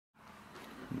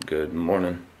Good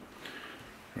morning.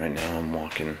 Right now I'm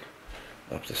walking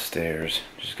up the stairs.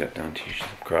 Just got done teaching some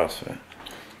CrossFit.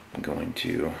 I'm going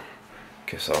to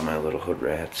kiss all my little hood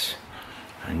rats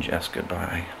and Jess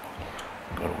goodbye.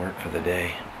 Go to work for the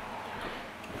day.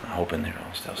 I'm hoping they're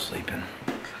all still sleeping.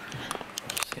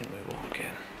 Let's see when we walk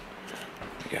in.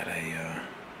 We got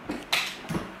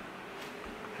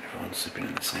everyone's sleeping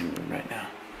in the same room right now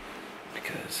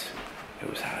because it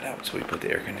was hot out, so we put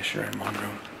the air conditioner in one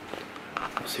room.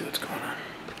 We'll see what's going on.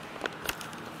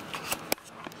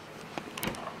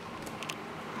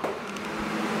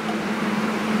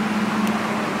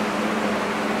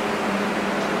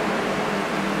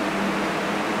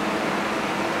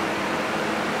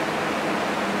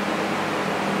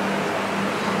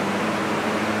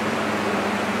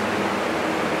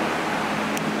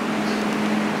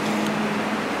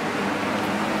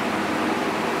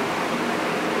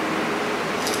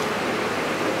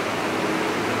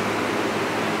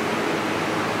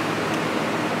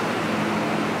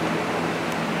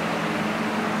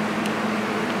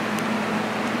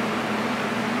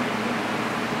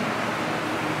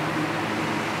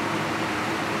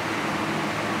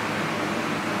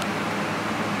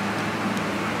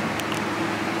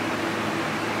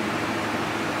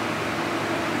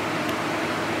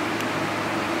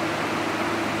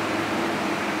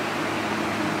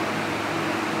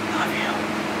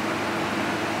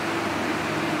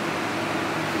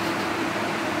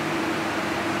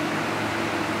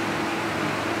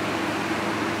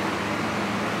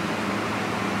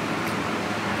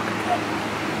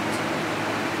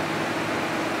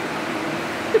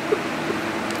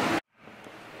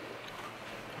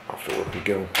 Off to work we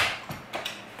go.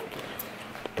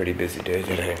 Pretty busy day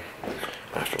today.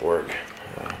 After work,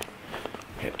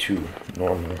 we had 2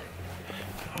 normal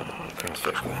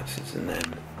CrossFit classes, and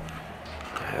then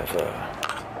I have a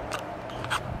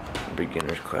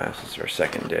beginner's class. It's our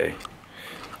second day.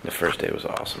 The first day was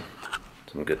awesome.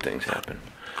 Some good things happened.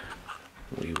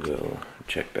 We will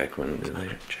check back in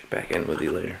with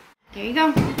you later. There you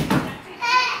go.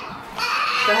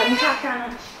 Go ahead and talk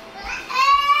on it.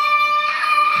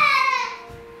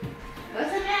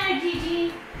 What's the matter,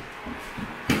 Gigi?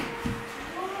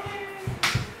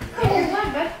 Here's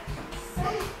one, bud.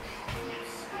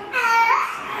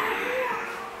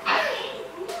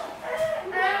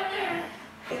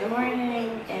 Good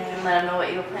morning, and let them know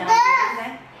what you plan on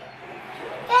doing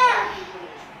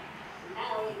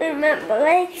today. Remember,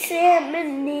 like Sam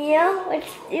and Neil,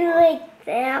 let's do like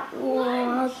that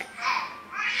walk.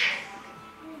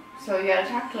 So you gotta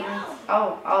talk to them.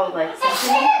 Oh, like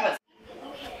something?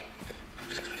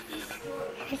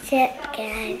 That's it,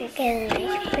 guys. We're gonna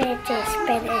make fidget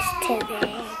spinners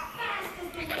today.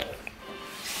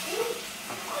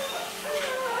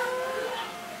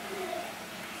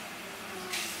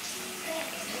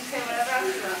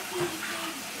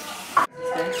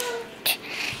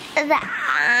 Is it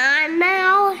on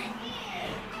now?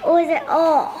 Or is it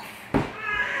off?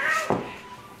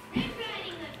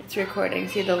 It's recording.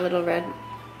 See the little red?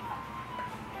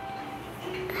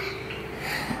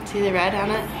 See the red on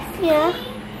it? Yeah.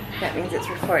 That means it's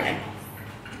recording.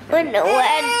 When the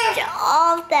red's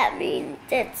off, that means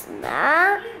it's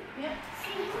not.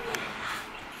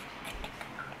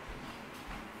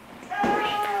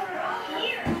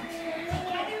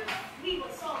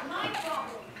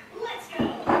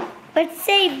 Let's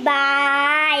say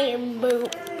bye,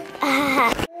 boop.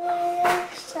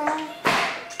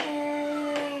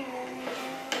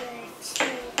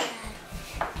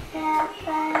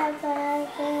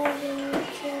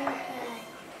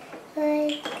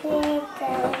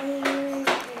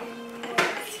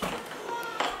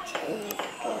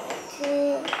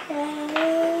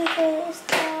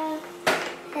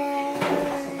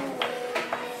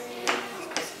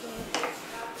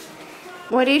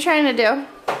 What are you trying to do?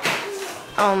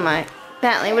 Oh my.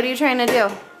 Bentley, what are you trying to do?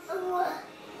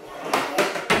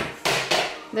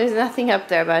 There's nothing up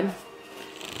there, bud.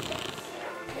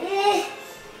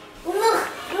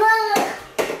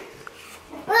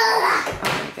 Oh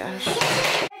my gosh.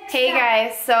 Hey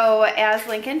guys, so as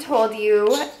Lincoln told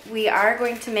you, we are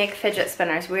going to make fidget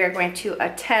spinners. We are going to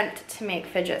attempt to make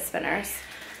fidget spinners.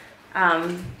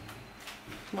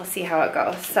 We'll see how it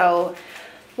goes. So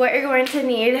what you're going to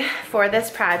need for this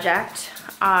project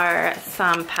are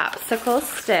some popsicle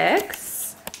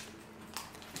sticks.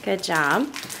 Good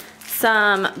job.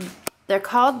 They're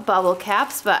called bubble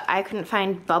caps, but I couldn't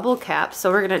find bubble caps,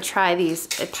 so we're gonna try these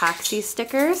epoxy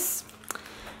stickers.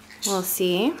 We'll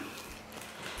see.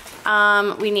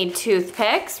 We need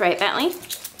toothpicks, right, Bentley?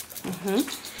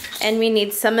 And we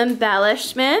need some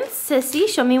embellishments. Sissy,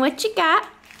 show me what you got.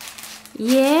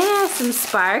 Yeah, some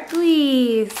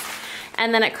sparklies.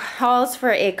 And then it calls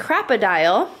for a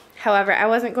crocodile. However, I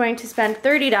wasn't going to spend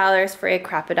 $30 for a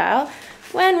crocodile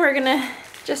when we're gonna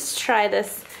just try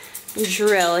this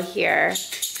drill here and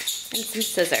some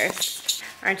scissors.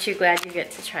 Aren't you glad you get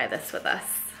to try this with us?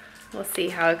 We'll see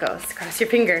how it goes. Cross your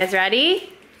fingers. Guys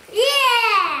ready?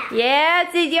 Yeah!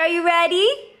 Yeah, Gigi, are you ready?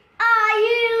 Are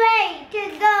you ready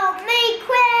to go make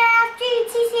craft,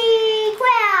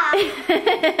 craft?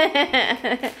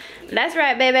 That's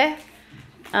right, baby.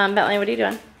 Bentley, what are you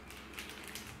doing?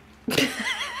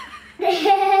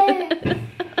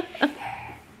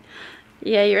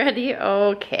 Yeah, you ready?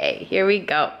 Okay, here we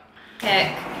go.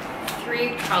 Pick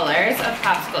 3 colors of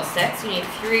popsicle sticks. You need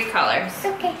 3 colors.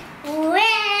 Okay.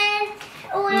 Red.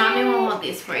 Mommy will hold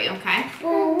these for you, okay?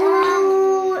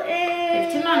 Blue.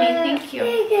 Give to Mommy, thank you.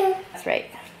 That's right.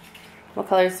 What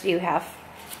colors do you have?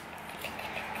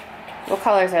 What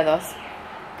colors are those?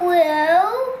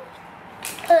 Blue,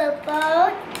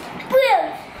 purple,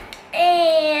 blue,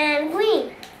 and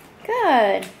green.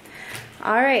 Good.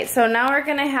 All right, so now we're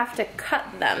gonna have to cut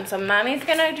them. So Mommy's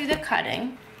gonna do the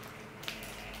cutting.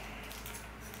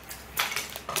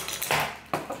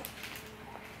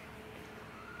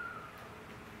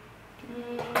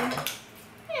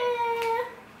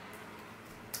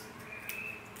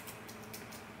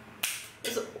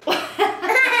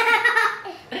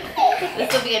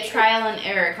 This will be a trial and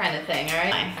error kind of thing, all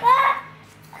right?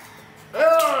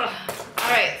 Ugh. All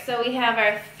right, so we have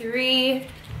our 3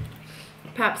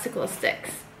 popsicle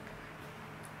sticks.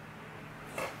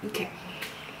 Okay.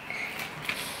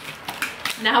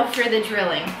 Now for the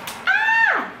drilling.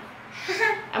 Ah!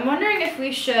 I'm wondering if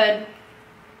we should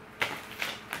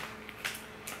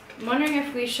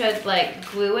like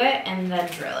glue it and then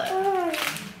drill it.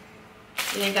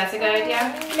 You think that's a good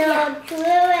idea? No, glue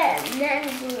it and then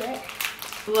glue it.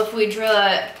 Well, if we drill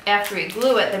it after we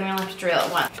glue it, then we only have to drill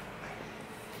it once.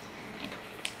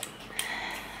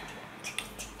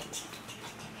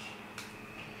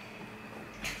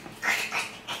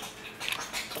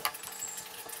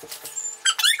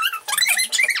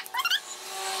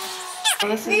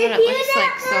 Well, this is what it looks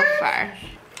like so far.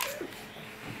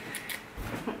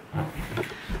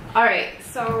 All right,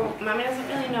 so Mommy doesn't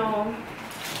really know.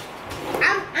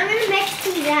 I'm gonna mix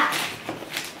these up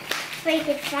so you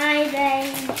can find them.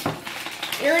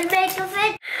 You would make a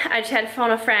fit. I just had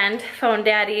to phone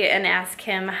Daddy and ask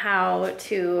him how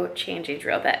to change a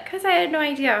drill bit because I had no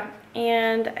idea.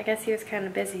 And I guess he was kind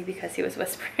of busy because he was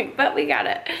whispering, but we got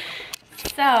it.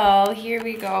 So here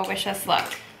we go, wish us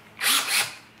luck.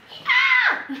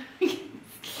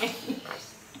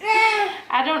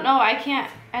 I don't know, I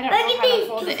don't know how to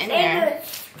hold it in here.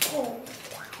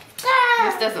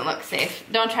 This doesn't look safe.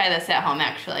 Don't try this at home,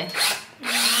 actually.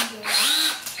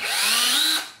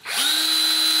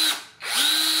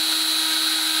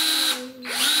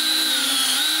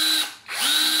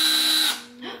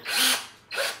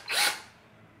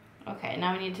 Okay,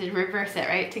 now we need to reverse it,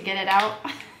 right, to get it out?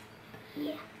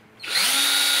 Yeah.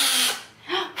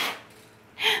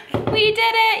 We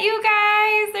did it, you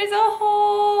guys! There's a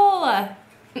hole!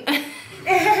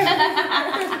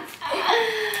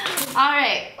 All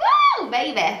right, woo,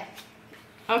 baby.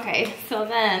 Okay, so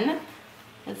then,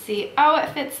 let's see. Oh, it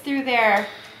fits through there.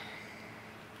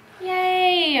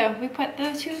 Yay, we put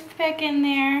the toothpick in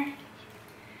there.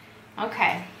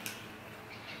 Okay.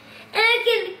 And I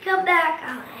can come back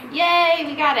on. Yay,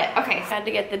 we got it. Okay, so I had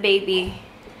to get the baby.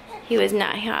 He was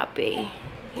not happy.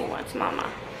 He wants mama.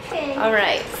 Okay. All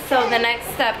right, so the next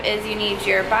step is you need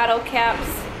your bottle caps,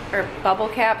 or bubble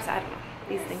caps, I don't know,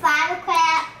 these things. 5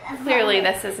 o'clock. Clearly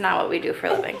this is not what we do for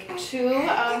a living. 2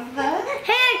 of the...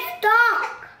 Hey,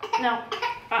 stop! No.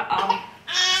 Uh-oh.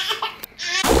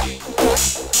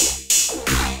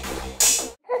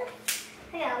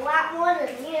 I got a lot more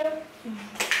than you.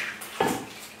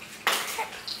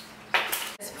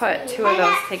 Just put 2 of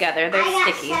those together. They're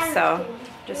sticky, so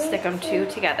just stick them 2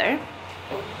 together.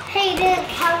 Hey, didn't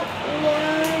count.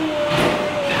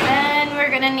 Then we're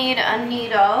gonna need a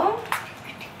needle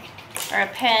or a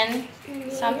pin,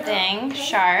 something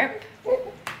sharp.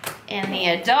 And the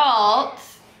adult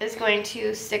is going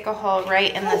to stick a hole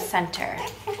right in the center.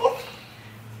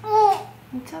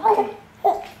 It's okay.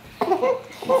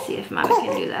 Let's see if Mommy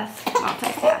can do this.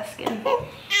 Multitasking.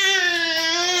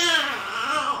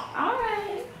 All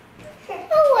right.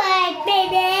 Alright,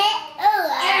 baby.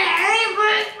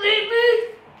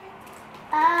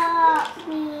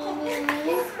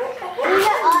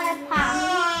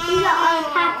 These are all the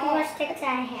popsicle sticks I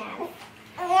have.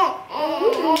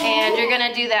 And you're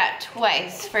gonna do that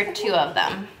twice for 2 of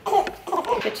them.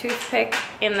 The toothpick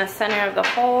in the center of the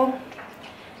hole.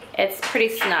 it's pretty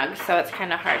snug, so it's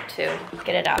kind of hard to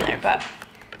get it on there, but.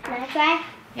 Can I try?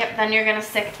 Yep, then you're gonna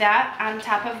stick that on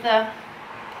top of the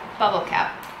bubble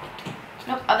cap.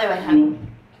 Nope, other way, honey.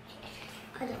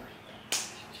 Other way.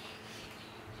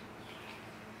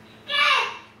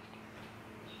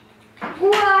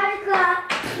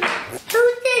 What? Who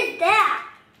did that?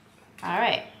 All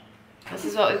right, this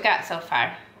is what we've got so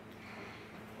far.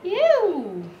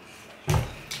 You.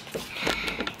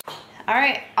 All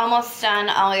right, almost done.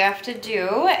 All you have to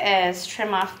do is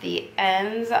trim off the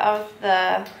ends of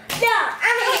the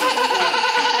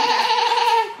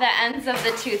ends of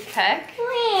the toothpick.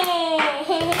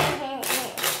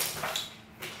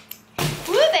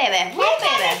 Woo, baby, woo,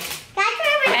 baby.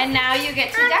 And now you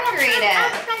get to decorate it.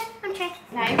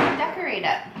 Now you can decorate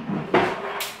it.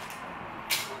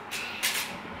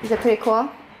 Is it pretty cool?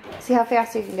 See how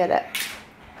fast you can get it.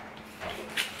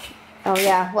 Oh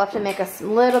yeah, we'll have to make a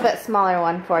little bit smaller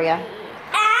one for you.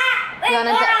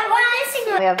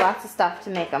 We have lots of stuff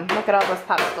to make them. Look at all those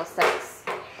popsicle sticks.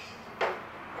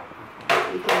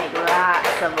 You can make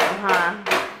lots of them, huh?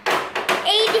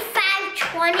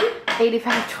 85-20.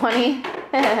 85-20.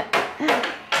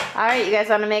 All right, you guys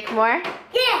want to make more?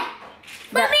 Yeah.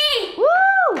 For me.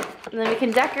 Woo! And then we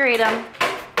can decorate them.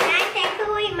 Can I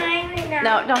decorate mine right now?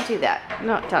 No, don't do that.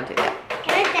 No, don't do that.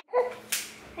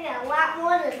 I got a lot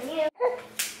more than you.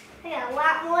 I got a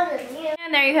lot more than you.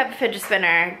 And there you have a fidget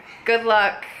spinner. Good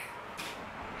luck.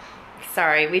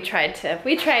 Sorry, we tried to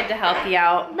help you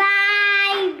out.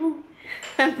 Bye.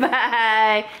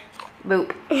 Bye.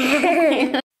 Boop.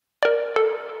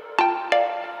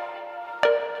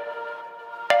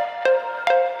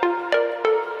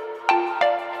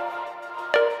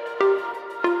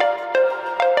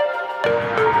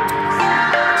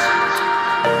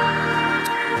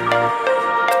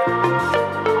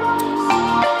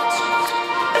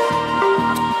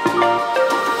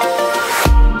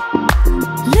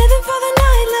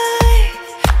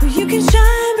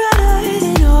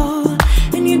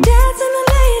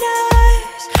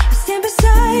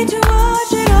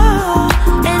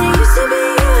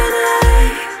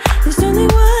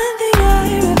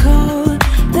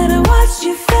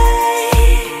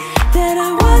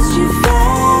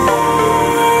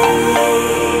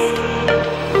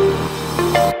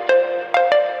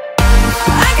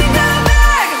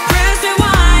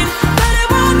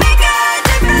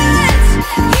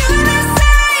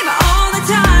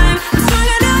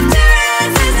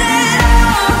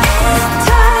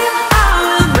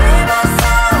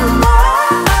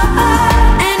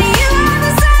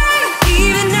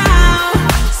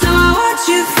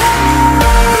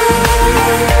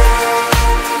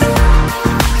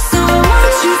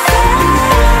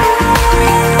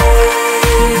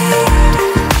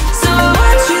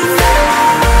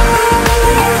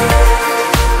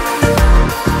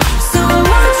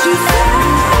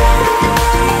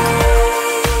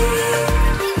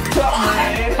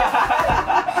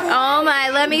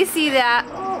 Let me see that.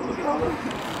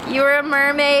 You're a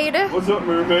mermaid. What's up,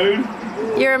 mermaid?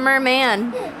 You're a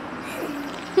merman.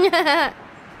 Shorts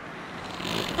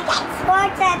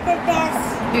after this.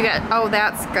 You got, oh,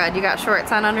 that's good. You got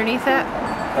shorts on underneath it?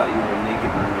 I thought you were a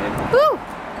naked mermaid. Woo!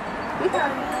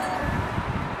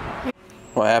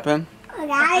 What happened? Oh,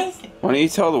 guys. Why don't you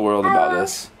tell the world about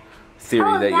this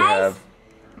theory that you have?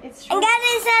 It's true. I got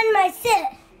this on my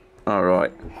sit. All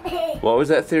right. What was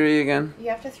that theory again? You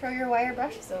have to throw your wire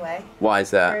brushes away. Why is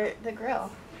that? For the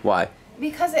grill. Why?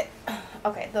 Because it,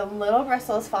 okay, the little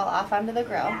bristles fall off onto the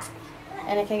grill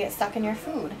and it can get stuck in your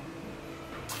food.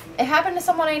 It happened to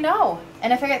someone I know.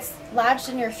 And if it gets lodged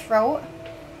in your throat,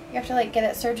 you have to like get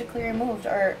it surgically removed,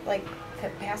 or like if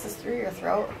it passes through your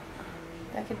throat,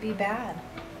 that could be bad.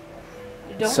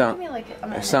 Don't look at me like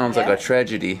I'm it sounds like a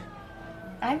tragedy.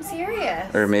 I'm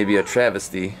serious. Or maybe a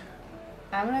travesty.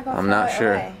 I'm gonna go. I'm not throw it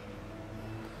sure. away.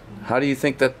 How do you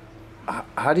think that?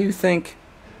 How do you think?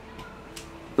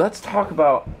 Let's talk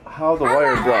about how the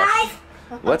wire brush.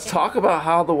 Let's talk about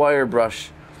how the wire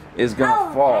brush is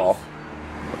gonna fall.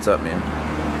 What's up, man?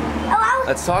 Hello?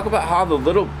 Let's talk about how the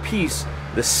little piece,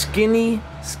 the skinny,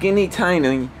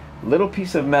 tiny little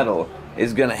piece of metal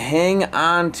is gonna hang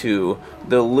onto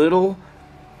the little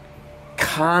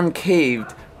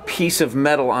concaved piece of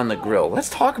metal on the grill. Let's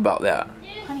talk about that.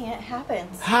 Honey, it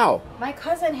happens. How? My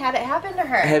cousin had it happen to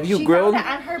her. Have you she grilled? Found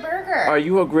it on her burger. Are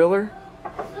you a griller?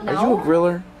 No. Are you a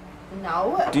griller?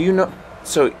 No. Do you know?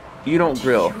 So you don't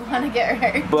grill. You want to get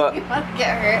hurt? But Do you want to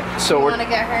get hurt? so you we're- want to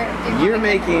get hurt? Do you You're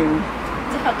wanna get making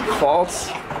hurt?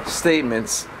 false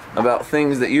statements about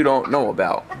things that you don't know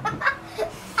about.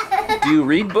 Do you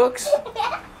read books?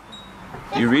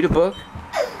 Do you read a book?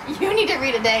 You need to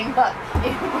read a dang book.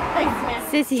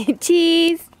 Sissy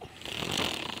cheese.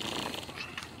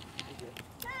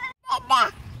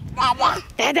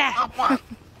 Dada.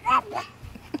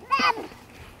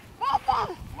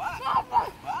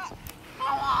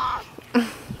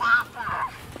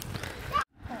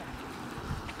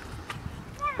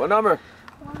 What number?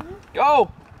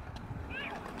 Go!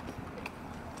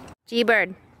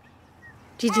 G-Bird.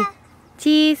 Gigi.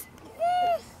 Cheese.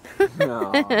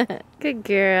 No. Good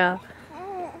girl.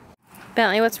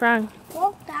 Bentley, what's wrong?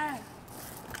 Broke down.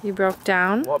 You broke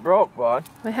down? What broke, bud?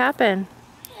 What happened?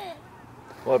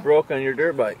 What broke on your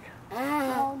dirt bike?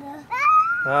 Older.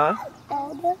 Huh?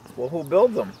 Older. Well, who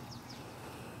builds them?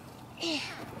 You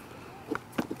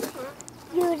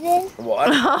did. What?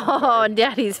 Oh,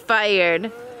 Daddy's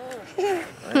fired.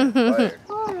 I'm fired.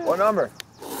 What number?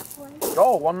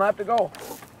 Go, one lap to go.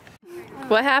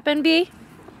 What happened, B?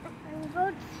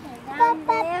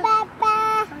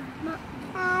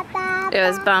 It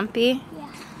was bumpy.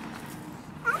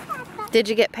 Did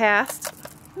you get passed?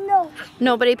 No.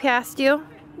 Nobody passed you?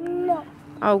 No.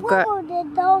 Oh, good. Who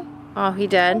did though? Oh, he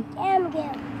did? And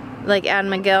Like Ann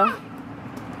McGill?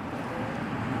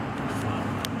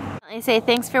 I say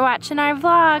thanks for watching our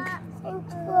vlog.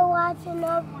 Thanks for watching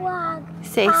our vlog.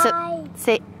 Say Bye.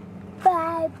 say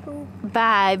Bye, boo.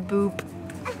 bye boop.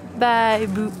 Bye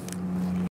boop.